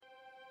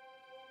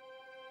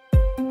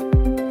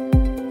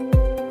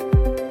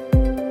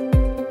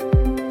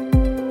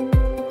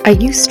Are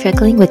you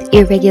struggling with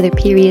irregular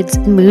periods,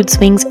 mood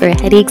swings, or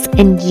headaches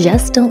and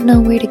just don't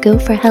know where to go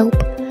for help?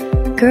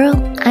 Girl,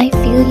 I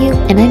feel you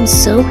and I'm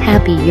so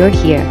happy you're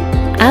here.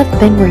 I've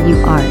been where you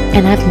are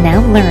and I've now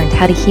learned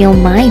how to heal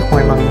my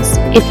hormones.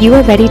 If you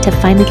are ready to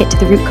finally get to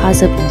the root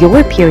cause of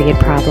your period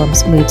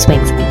problems, mood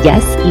swings,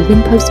 yes,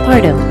 even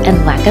postpartum,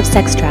 and lack of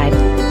sex drive,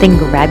 then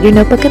grab your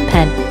notebook and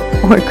pen,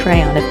 or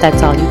crayon if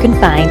that's all you can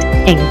find,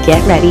 and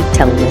get ready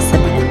to listen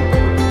in.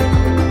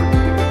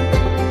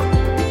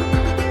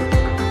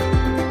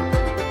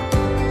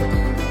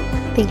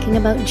 Thinking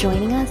about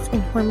joining us in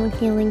hormone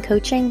healing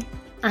coaching?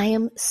 I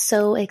am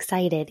so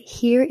excited.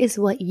 Here is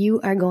what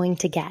you are going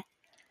to get.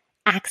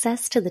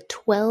 Access to the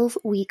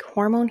 12-week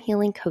hormone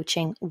healing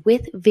coaching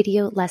with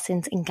video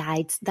lessons and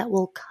guides that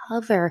will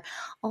cover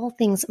all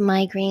things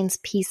migraines,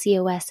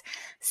 PCOS,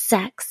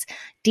 sex,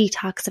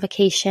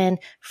 detoxification,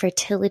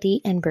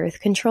 fertility, and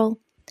birth control.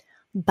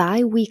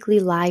 Bi-weekly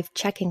live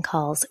check-in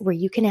calls where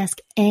you can ask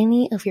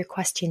any of your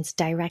questions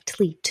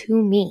directly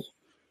to me.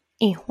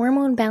 A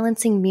hormone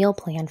balancing meal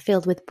plan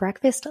filled with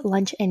breakfast,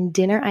 lunch, and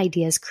dinner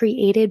ideas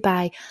created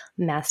by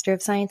Master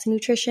of Science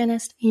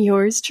nutritionist,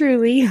 yours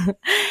truly,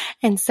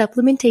 and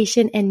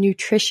supplementation and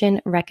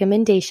nutrition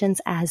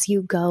recommendations as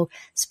you go,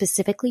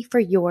 specifically for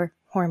your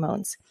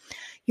hormones.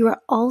 You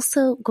are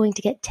also going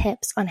to get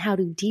tips on how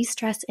to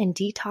de-stress and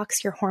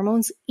detox your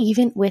hormones,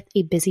 even with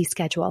a busy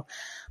schedule.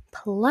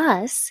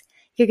 Plus,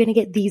 you're going to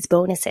get these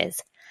bonuses.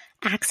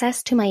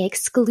 Access to my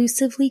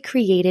exclusively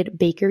created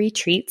bakery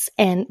treats,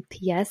 and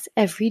P.S.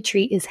 every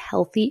treat is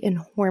healthy and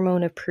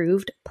hormone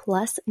approved,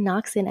 plus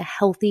knocks in a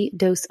healthy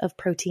dose of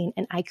protein,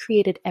 and I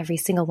created every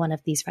single one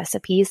of these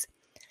recipes.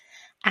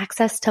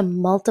 Access to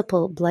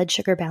multiple blood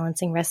sugar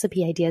balancing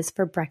recipe ideas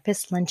for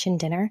breakfast, lunch, and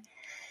dinner.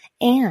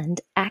 And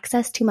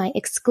access to my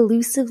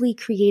exclusively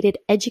created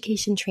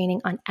education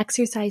training on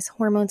exercise,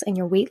 hormones, and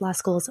your weight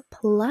loss goals,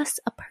 plus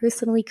a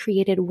personally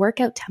created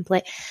workout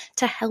template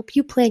to help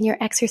you plan your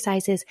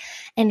exercises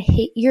and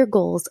hit your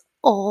goals,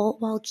 all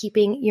while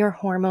keeping your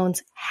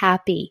hormones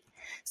happy.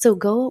 So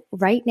go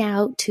right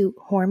now to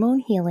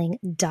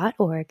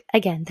hormonehealing.org.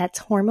 Again, that's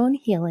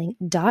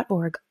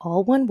hormonehealing.org,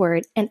 all one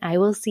word, and I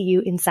will see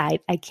you inside.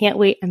 I can't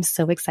wait. I'm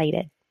so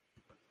excited.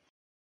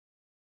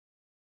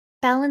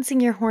 Balancing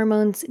your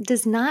hormones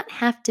does not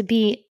have to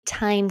be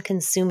time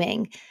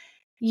consuming.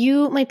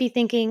 You might be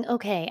thinking,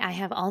 okay, I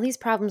have all these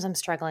problems I'm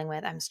struggling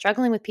with. I'm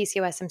struggling with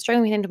PCOS. I'm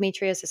struggling with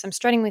endometriosis. I'm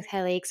struggling with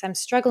headaches. I'm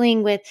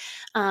struggling with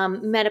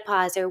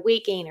menopause or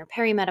weight gain or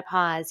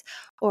perimenopause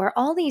or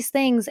all these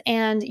things.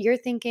 And you're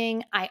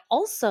thinking, I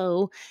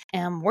also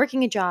am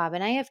working a job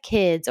and I have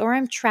kids, or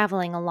I'm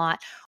traveling a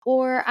lot,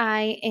 or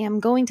I am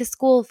going to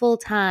school full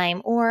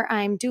time, or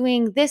I'm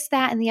doing this,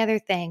 that, and the other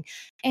thing.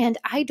 And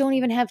I don't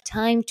even have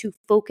time to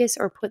focus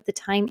or put the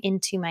time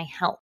into my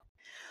health.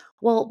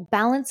 Well,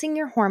 balancing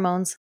your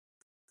hormones,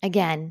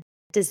 again,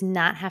 does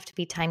not have to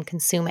be time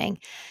consuming.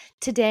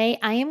 Today,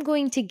 I am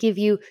going to give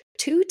you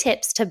 2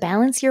 tips to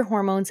balance your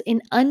hormones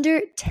in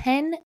under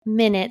 10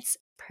 minutes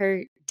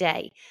per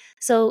day.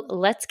 So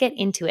let's get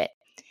into it.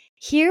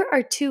 Here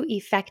are 2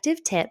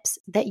 effective tips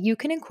that you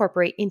can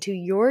incorporate into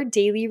your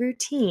daily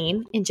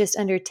routine in just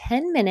under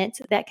 10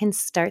 minutes that can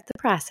start the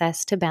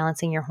process to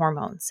balancing your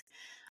hormones.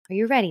 Are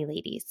you ready,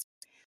 ladies?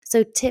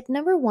 So tip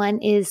number 1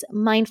 is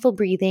mindful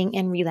breathing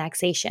and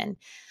relaxation,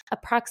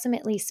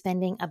 approximately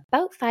spending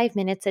about 5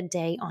 minutes a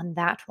day on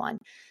that one.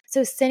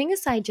 So setting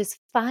aside just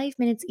 5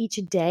 minutes each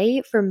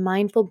day for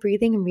mindful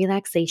breathing and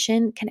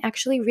relaxation can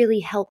actually really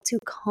help to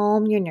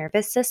calm your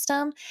nervous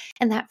system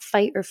and that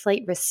fight or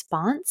flight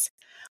response,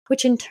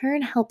 which in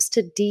turn helps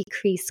to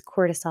decrease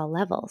cortisol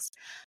levels.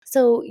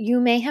 So you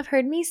may have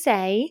heard me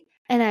say,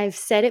 and I've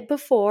said it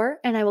before,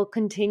 and I will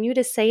continue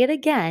to say it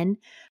again,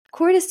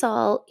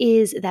 cortisol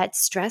is that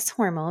stress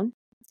hormone,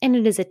 and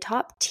it is a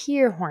top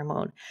tier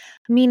hormone,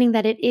 meaning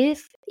that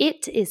if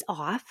it is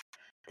off,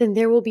 then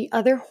there will be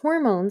other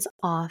hormones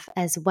off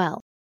as well.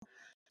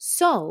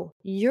 So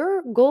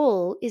your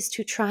goal is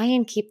to try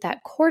and keep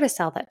that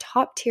cortisol, that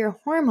top tier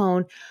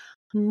hormone,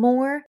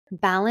 more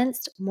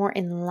balanced, more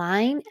in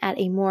line at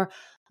a more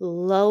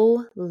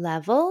low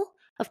level.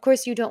 Of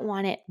course, you don't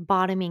want it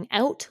bottoming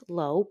out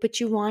low, but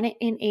you want it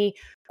in a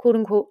quote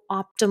unquote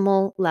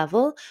optimal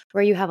level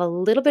where you have a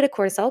little bit of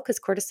cortisol, because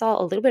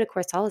a little bit of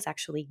cortisol is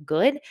actually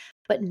good,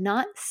 but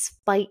not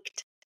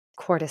spiked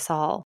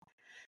cortisol.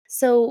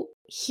 So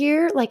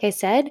here, like I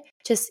said,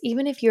 just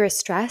even if you're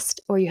stressed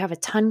or you have a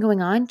ton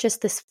going on,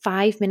 just this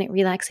 5-minute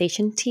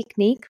relaxation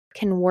technique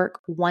can work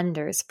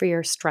wonders for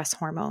your stress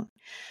hormone.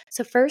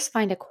 So first,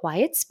 find a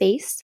quiet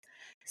space,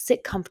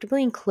 sit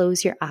comfortably and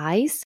close your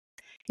eyes.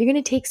 You're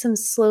going to take some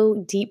slow,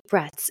 deep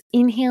breaths,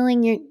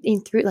 inhaling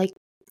through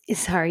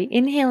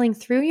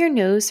your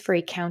nose for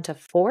a count of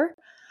 4,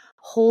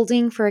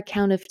 holding for a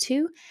count of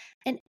 2,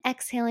 and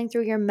exhaling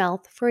through your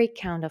mouth for a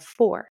count of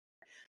 4.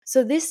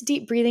 So this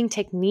deep breathing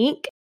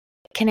technique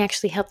can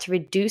actually help to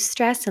reduce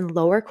stress and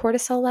lower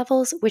cortisol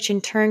levels, which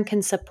in turn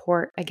can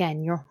support,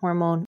 again, your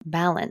hormone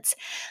balance.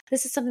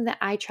 This is something that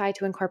I try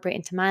to incorporate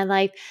into my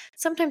life.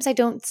 Sometimes I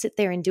don't sit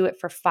there and do it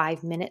for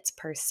 5 minutes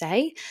per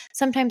se.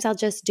 Sometimes I'll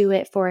just do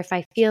it for if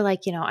I feel like,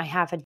 I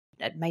have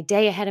my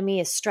day ahead of me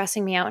is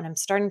stressing me out and I'm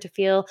starting to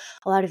feel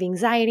a lot of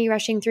anxiety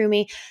rushing through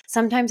me.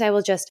 Sometimes I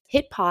will just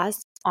hit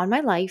pause on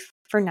my life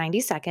for 90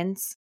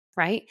 seconds,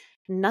 right?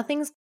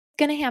 Nothing's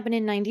going to happen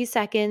in 90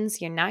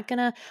 seconds. You're not going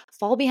to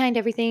fall behind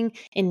everything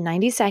in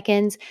 90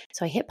 seconds.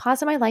 So I hit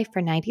pause on my life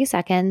for 90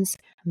 seconds,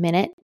 a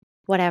minute,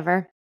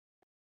 whatever.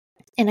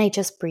 And I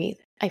just breathe.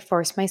 I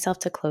force myself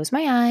to close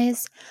my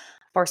eyes,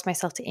 force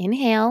myself to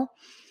inhale,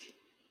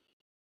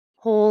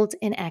 hold,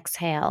 and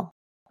exhale.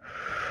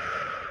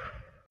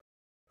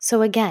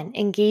 So again,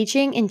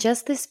 engaging in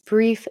just this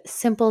brief,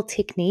 simple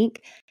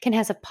technique can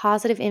have a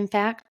positive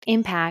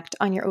impact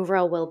on your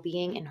overall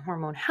well-being and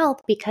hormone health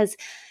because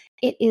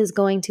it is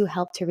going to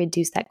help to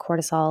reduce that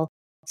cortisol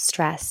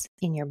stress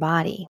in your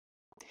body.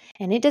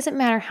 And it doesn't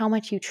matter how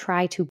much you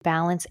try to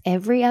balance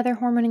every other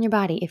hormone in your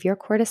body. If your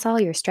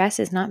cortisol, your stress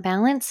is not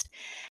balanced,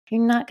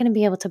 you're not going to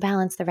be able to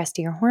balance the rest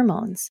of your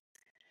hormones.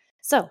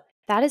 So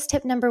that is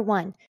tip number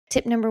 1.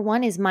 Tip number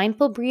 1 is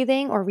mindful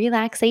breathing or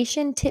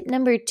relaxation. Tip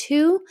number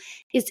 2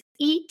 is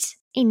eat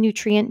a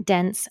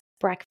nutrient-dense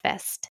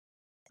breakfast.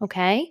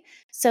 Okay?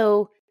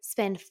 So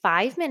spend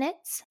 5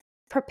 minutes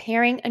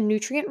preparing a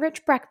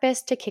nutrient-rich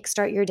breakfast to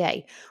kickstart your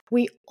day.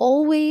 We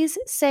always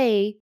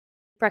say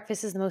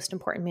breakfast is the most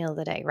important meal of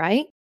the day,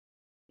 right?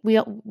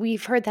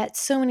 We've heard that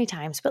so many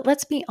times, but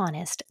let's be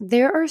honest.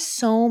 There are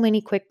so many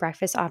quick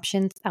breakfast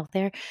options out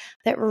there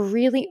that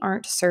really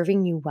aren't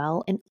serving you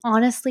well. And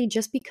honestly,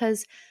 just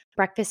because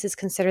breakfast is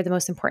considered the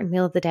most important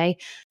meal of the day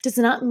does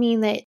not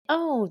mean that,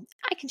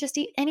 I can just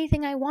eat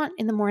anything I want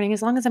in the morning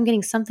as long as I'm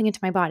getting something into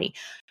my body.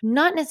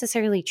 Not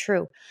necessarily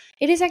true.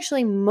 It is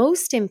actually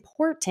most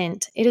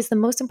important. It is the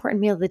most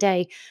important meal of the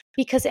day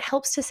because it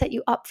helps to set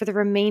you up for the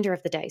remainder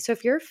of the day. So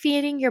if you're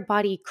feeding your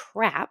body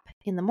crap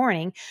in the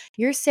morning,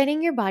 you're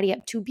setting your body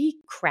up to be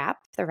crap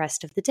the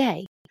rest of the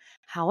day.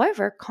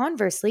 However,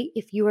 conversely,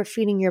 if you are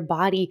feeding your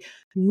body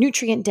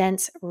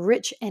nutrient-dense,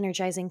 rich,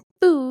 energizing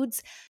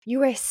foods,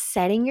 you are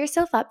setting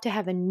yourself up to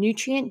have a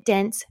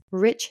nutrient-dense,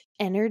 rich,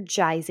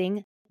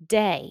 energizing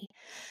day.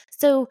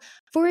 So,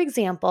 for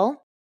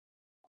example,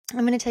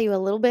 I'm going to tell you a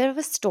little bit of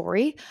a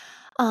story.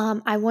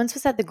 I once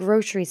was at the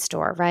grocery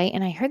store, right?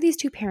 And I heard these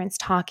two parents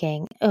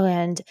talking,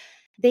 and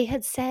they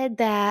had said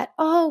that,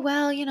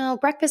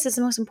 breakfast is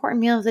the most important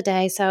meal of the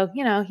day. So,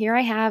 here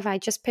I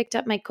just picked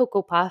up my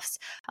Cocoa Puffs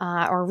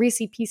or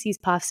Reese Pieces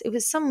Puffs. It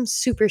was some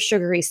super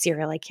sugary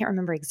cereal. I can't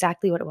remember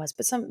exactly what it was,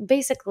 but some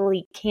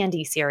basically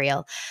candy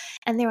cereal.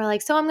 And they were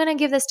like, so I'm going to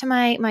give this to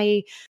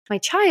my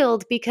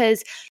child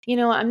because,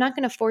 I'm not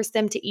going to force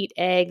them to eat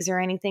eggs or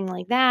anything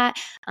like that.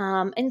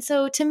 And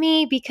so to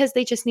me, because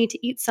they just need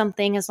to eat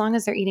something, as long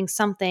as they're eating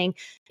something,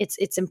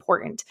 it's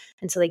important.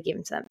 And so they give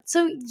them to them.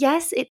 So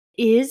yes, it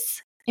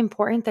is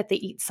important that they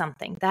eat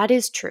something. That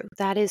is true.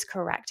 That is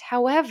correct.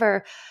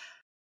 However,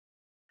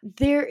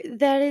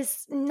 that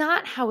is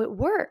not how it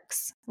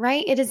works,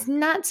 right? It is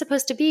not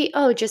supposed to be,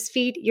 just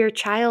feed your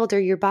child or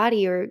your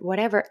body or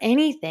whatever,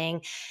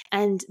 anything.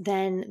 And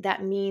then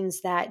that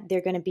means that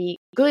they're going to be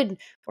good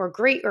or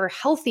great or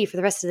healthy for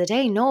the rest of the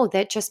day. No,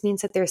 that just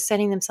means that they're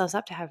setting themselves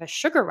up to have a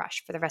sugar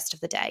rush for the rest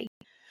of the day.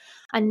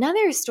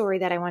 Another story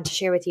that I want to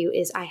share with you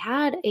is I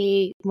had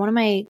one of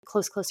my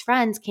close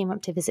friends came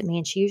up to visit me,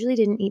 and she usually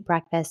didn't eat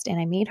breakfast, and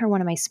I made her one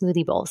of my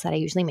smoothie bowls that I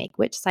usually make,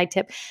 which, side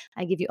tip,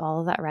 I give you all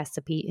of that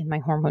recipe in my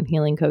hormone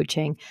healing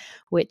coaching,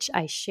 which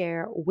I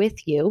share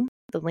with you.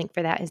 The link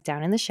for that is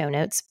down in the show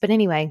notes. But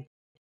anyway,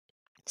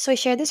 so I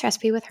shared this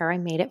recipe with her. I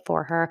made it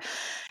for her.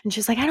 And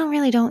she's like, I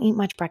don't eat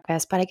much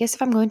breakfast, but I guess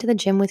if I'm going to the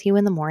gym with you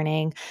in the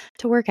morning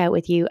to work out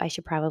with you, I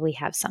should probably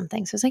have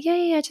something. So I was like,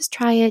 yeah, just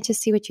try it.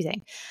 Just see what you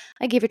think.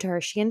 I gave it to her.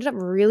 She ended up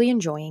really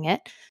enjoying it,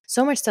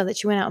 so much so that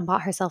she went out and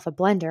bought herself a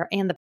blender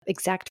and the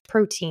exact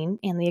protein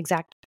and the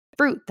exact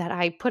fruit that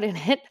I put in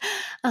it.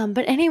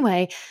 But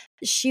anyway,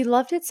 she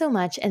loved it so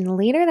much. And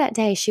later that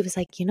day, she was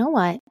like, you know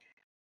what?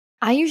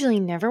 I usually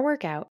never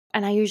work out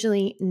and I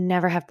usually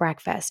never have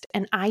breakfast.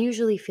 And I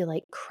usually feel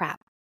like crap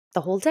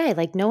the whole day,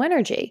 like no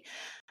energy.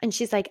 And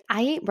she's like,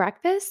 I ate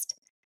breakfast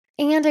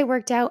and I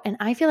worked out and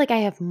I feel like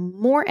I have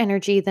more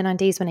energy than on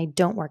days when I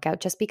don't work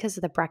out just because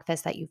of the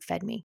breakfast that you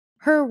fed me.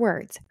 Her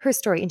words, her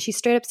story. And she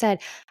straight up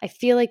said, I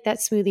feel like that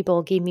smoothie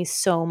bowl gave me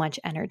so much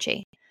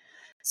energy.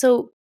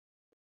 So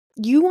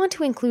you want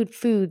to include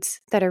foods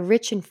that are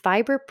rich in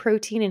fiber,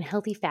 protein, and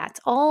healthy fats,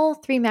 all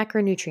 3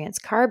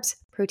 macronutrients: carbs,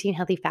 protein,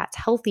 healthy fats,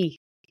 healthy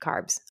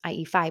carbs,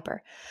 i.e.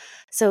 fiber.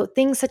 So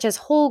things such as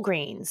whole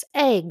grains,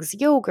 eggs,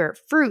 yogurt,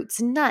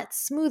 fruits,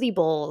 nuts, smoothie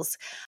bowls.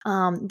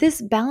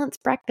 This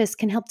balanced breakfast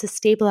can help to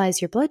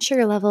stabilize your blood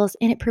sugar levels,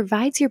 and it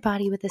provides your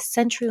body with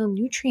essential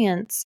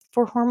nutrients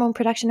for hormone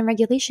production and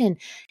regulation.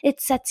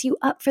 It sets you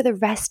up for the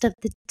rest of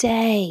the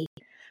day.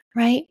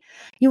 Right?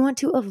 You want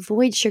to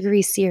avoid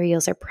sugary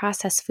cereals or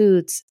processed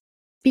foods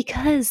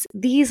because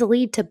these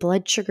lead to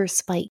blood sugar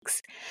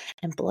spikes,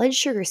 and blood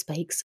sugar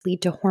spikes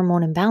lead to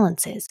hormone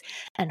imbalances,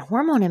 and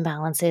hormone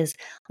imbalances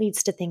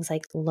leads to things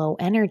like low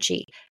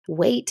energy,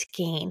 weight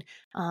gain,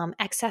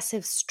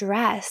 excessive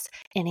stress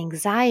and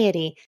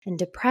anxiety and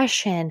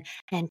depression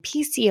and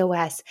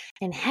PCOS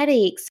and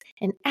headaches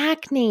and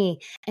acne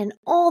and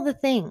all the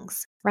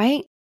things,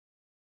 right?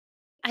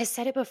 I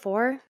said it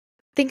before.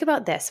 Think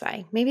about this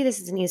way. Maybe this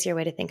is an easier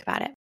way to think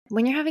about it.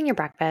 When you're having your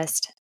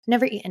breakfast,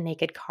 never eat a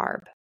naked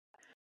carb.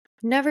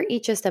 Never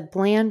eat just a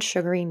bland,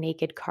 sugary,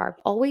 naked carb.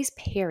 Always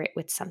pair it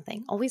with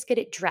something. Always get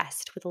it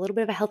dressed with a little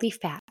bit of a healthy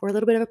fat or a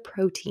little bit of a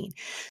protein.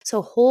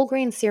 So whole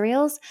grain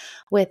cereals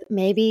with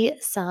maybe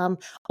some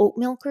oat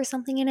milk or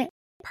something in it,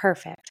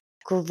 perfect.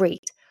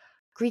 Great.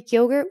 Greek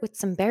yogurt with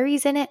some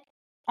berries in it,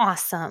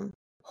 awesome.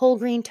 Whole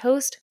grain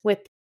toast with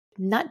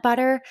nut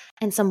butter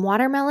and some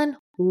watermelon,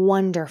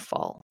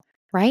 wonderful,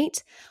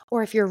 right?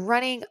 Or if you're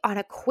running on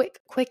a quick,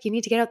 you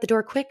need to get out the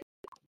door quick,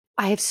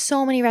 I have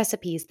so many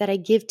recipes that I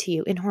give to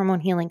you in hormone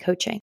healing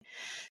coaching.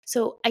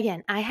 So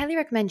again, I highly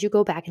recommend you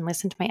go back and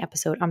listen to my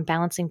episode on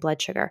balancing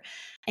blood sugar.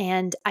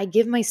 And I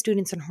give my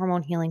students in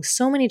hormone healing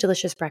so many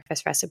delicious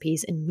breakfast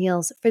recipes and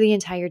meals for the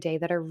entire day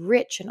that are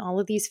rich in all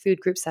of these food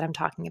groups that I'm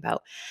talking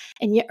about,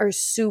 and yet are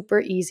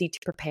super easy to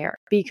prepare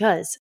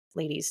because,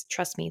 ladies,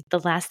 trust me, the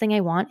last thing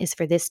I want is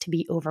for this to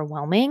be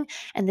overwhelming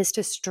and this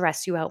to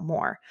stress you out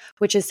more,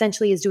 which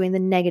essentially is doing the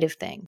negative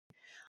thing.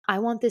 I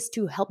want this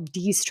to help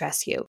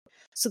de-stress you.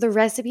 So the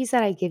recipes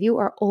that I give you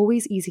are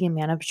always easy and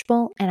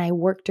manageable, and I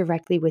work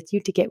directly with you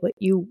to get what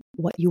you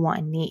want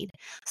and need.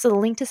 So the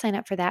link to sign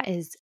up for that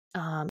is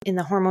in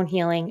the hormone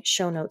healing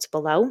show notes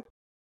below.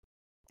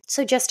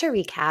 So just to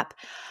recap,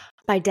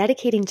 by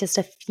dedicating just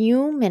a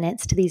few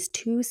minutes to these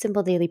 2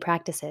 simple daily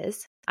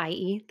practices,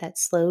 i.e. that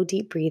slow,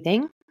 deep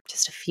breathing,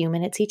 just a few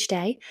minutes each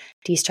day,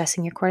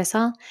 de-stressing your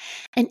cortisol,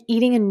 and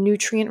eating a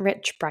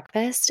nutrient-rich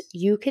breakfast,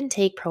 you can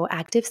take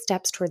proactive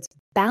steps towards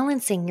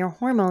balancing your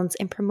hormones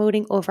and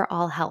promoting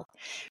overall health.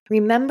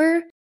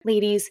 Remember,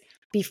 ladies,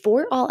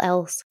 before all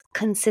else,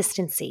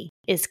 consistency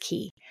is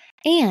key.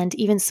 And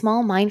even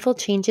small mindful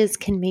changes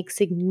can make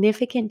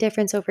significant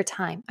difference over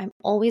time. I'm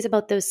always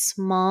about those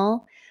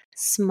small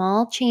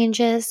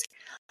changes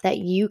that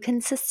you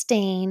can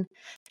sustain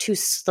to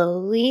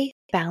slowly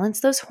balance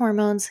those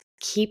hormones,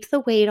 keep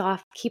the weight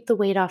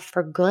off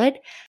for good,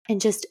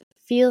 and just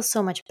feel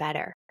so much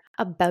better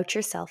about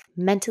yourself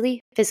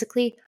mentally,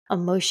 physically,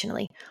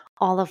 emotionally,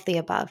 all of the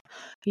above.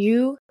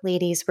 You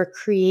ladies were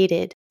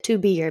created to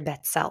be your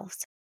best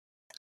selves.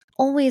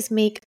 Always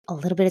make a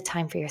little bit of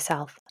time for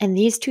yourself. And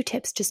these 2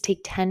 tips just take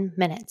 10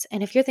 minutes.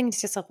 And if you're thinking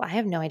to yourself, well, I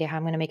have no idea how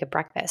I'm going to make a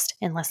breakfast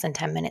in less than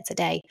 10 minutes a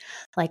day.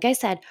 Like I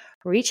said,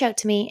 reach out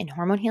to me in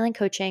Hormone Healing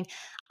Coaching.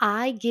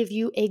 I give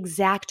you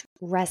exact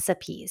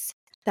recipes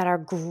that are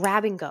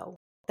grab and go,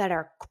 that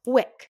are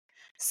quick,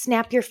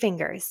 snap your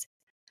fingers,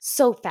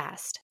 so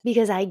fast,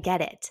 because I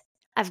get it.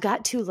 I've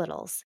got 2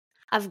 littles.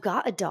 I've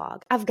got a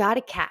dog. I've got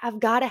a cat.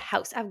 I've got a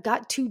house. I've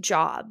got 2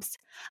 jobs.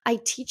 I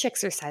teach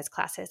exercise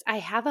classes. I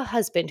have a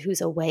husband who's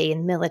away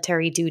in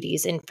military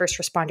duties and first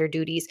responder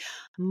duties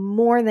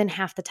more than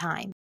half the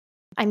time.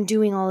 I'm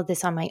doing all of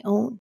this on my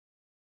own.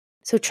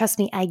 So trust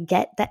me, I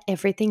get that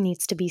everything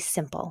needs to be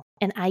simple.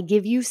 And I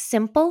give you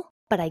simple,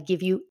 but I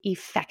give you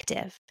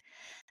effective.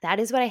 That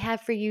is what I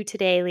have for you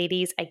today,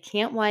 ladies. I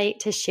can't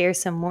wait to share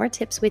some more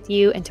tips with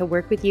you and to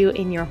work with you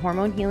in your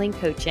hormone healing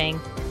coaching.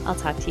 I'll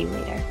talk to you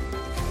later.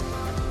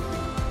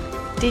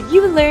 Did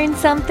you learn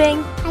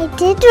something? I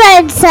did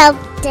learn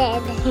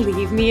something.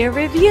 Leave me a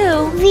review.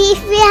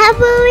 Leave me a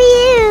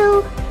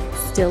review.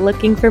 Still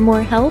looking for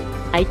more help?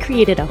 I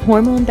created a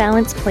hormone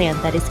balance plan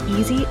that is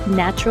easy,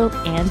 natural,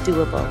 and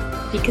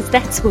doable because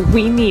that's what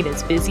we need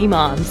as busy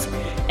moms.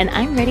 And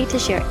I'm ready to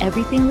share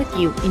everything with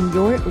you in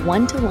your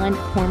one-to-one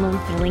hormone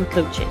healing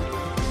coaching.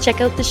 Check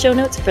out the show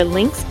notes for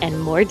links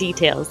and more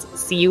details.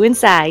 See you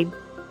inside.